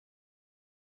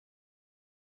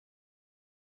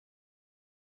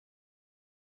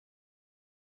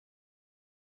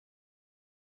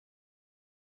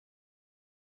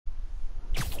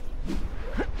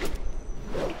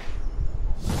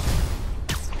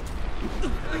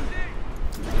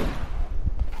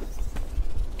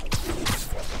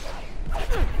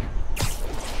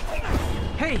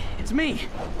me.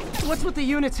 What's with the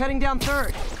units heading down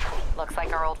 3rd? Looks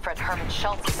like our old friend Herman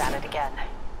Schultz is at it again.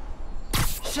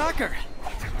 Shocker.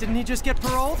 Didn't he just get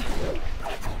paroled?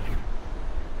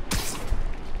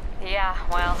 Yeah,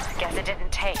 well, guess it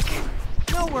didn't take.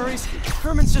 No worries.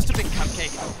 Herman's just a big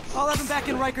cupcake. I'll have him back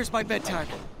in Rikers by bedtime.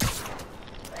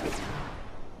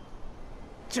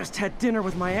 Just had dinner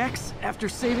with my ex after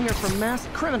saving her from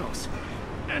masked criminals.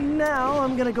 And now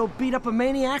I'm gonna go beat up a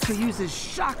maniac who uses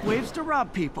shockwaves to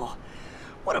rob people.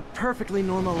 What a perfectly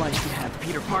normal life you have,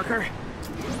 Peter Parker.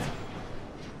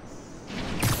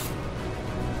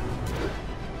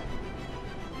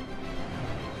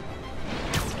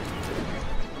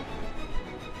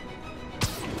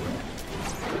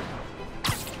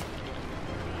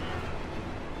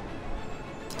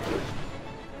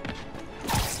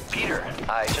 Peter,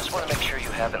 I just want to make sure you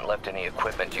haven't left any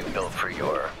equipment you built for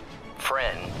your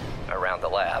friend around the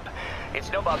lab.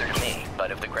 It's no bother to me,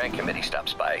 but if the grant committee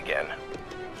stops by again...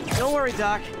 Don't worry,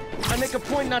 Doc. I make a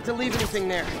point not to leave anything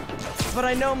there. But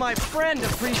I know my friend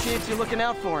appreciates you looking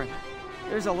out for him.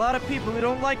 There's a lot of people who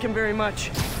don't like him very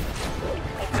much.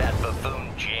 That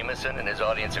buffoon Jameson and his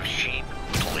audience of sheep?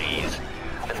 Please.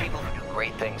 The people who do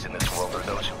great things in this world are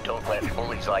those who don't let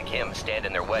bullies like him stand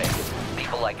in their way.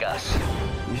 People like us.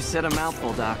 You said a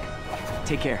mouthful, Doc.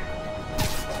 Take care.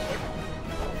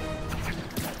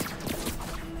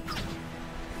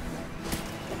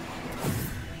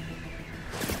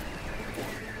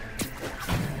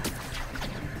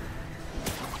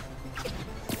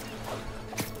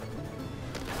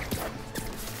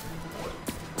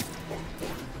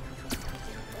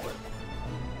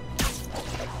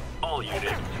 All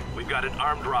units, we've got an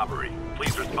armed robbery.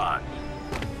 Please respond.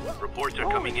 Reports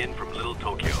are coming in from Little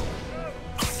Tokyo.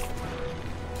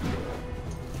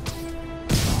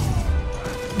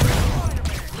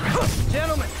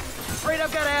 Gentlemen, afraid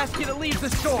I've got to ask you to leave the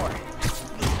store.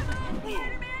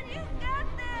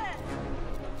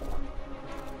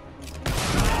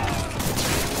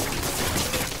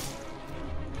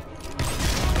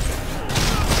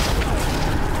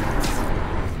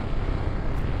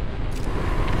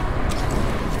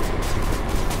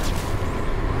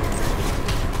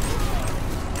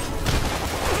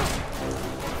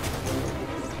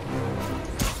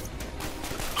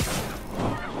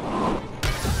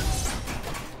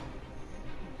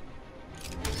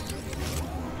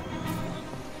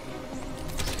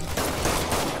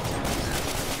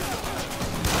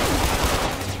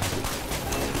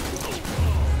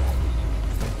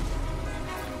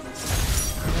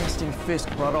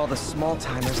 Fisk brought all the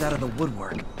small-timers out of the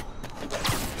woodwork.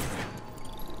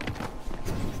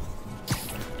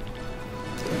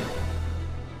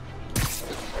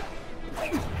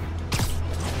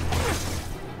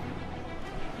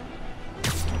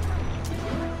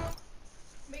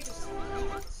 Make a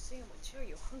sandwich. Are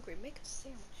you hungry? Make a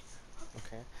sandwich.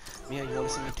 Okay. Mia, you want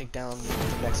to see me take down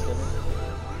the next villain?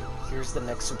 Here's the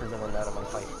next supervillain that I'm gonna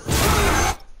fight.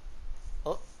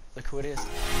 Oh, look who it is.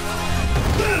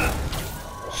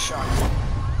 Shark.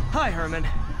 Hi, Herman.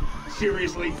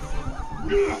 Seriously?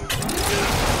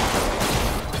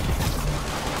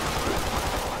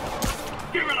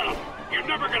 Give it up! You're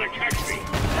never gonna catch me!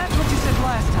 That's what you said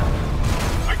last time.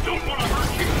 I don't want to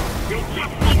hurt you! You'll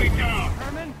just slow me down!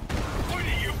 Herman? Why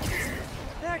do you care?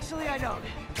 Actually, I don't.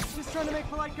 Just trying to make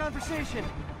polite conversation.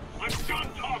 I'm done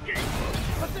talking!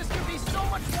 But this could be so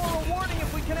much more rewarding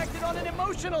if we connected on an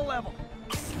emotional level.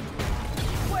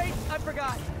 Wait, I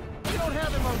forgot. You don't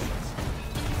have emotions.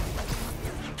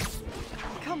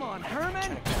 Come on,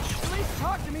 Herman. At least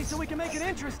talk to me so we can make it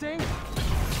interesting.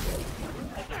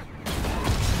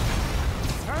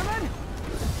 Herman?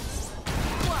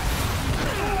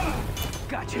 What?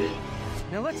 Gotcha.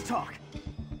 Now let's talk.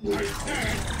 I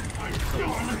said I'm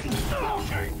done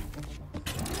talking!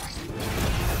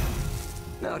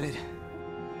 Noted.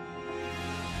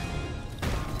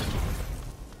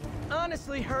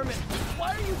 Honestly, Herman,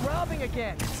 why are you robbing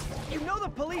again? You know the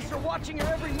police are watching your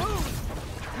every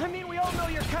move. I mean, we all know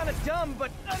you're kind of dumb, but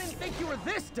I didn't think you were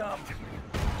this dumb.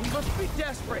 You must be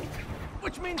desperate,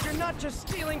 which means you're not just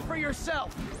stealing for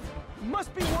yourself. You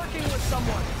must be working with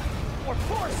someone, or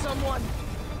for someone.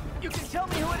 You can tell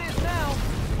me who it is now,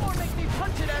 or make me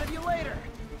punch it out of you later.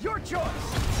 Your choice.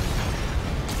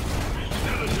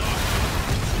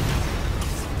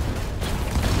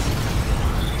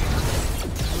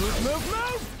 Move, move,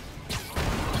 move!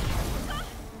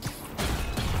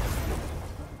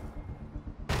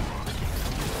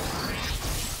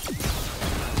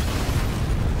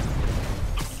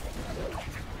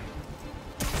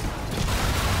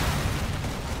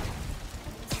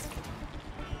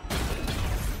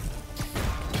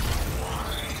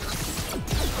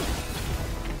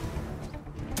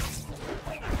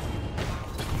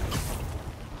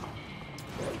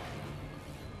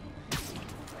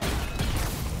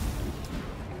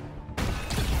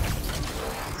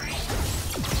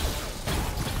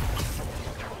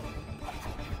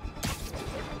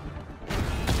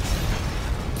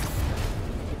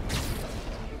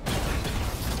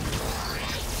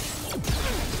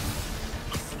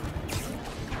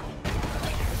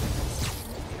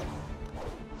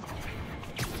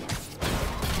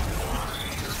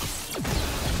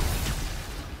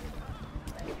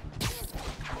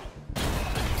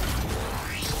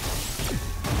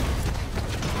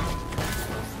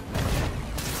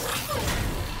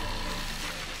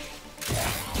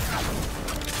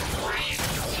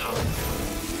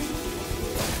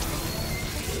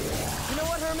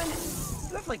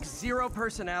 zero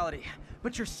personality,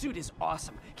 but your suit is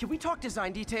awesome. Can we talk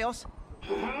design details?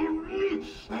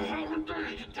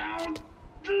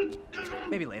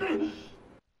 Maybe later.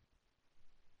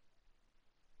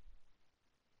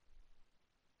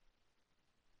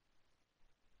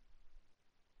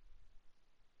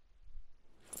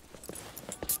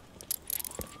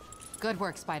 Good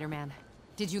work, Spider-Man.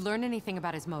 Did you learn anything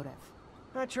about his motive?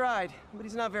 I tried, but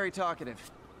he's not very talkative.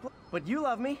 But you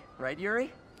love me, right,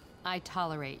 Yuri? I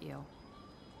tolerate you.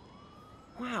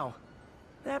 Wow.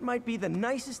 That might be the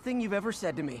nicest thing you've ever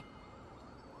said to me.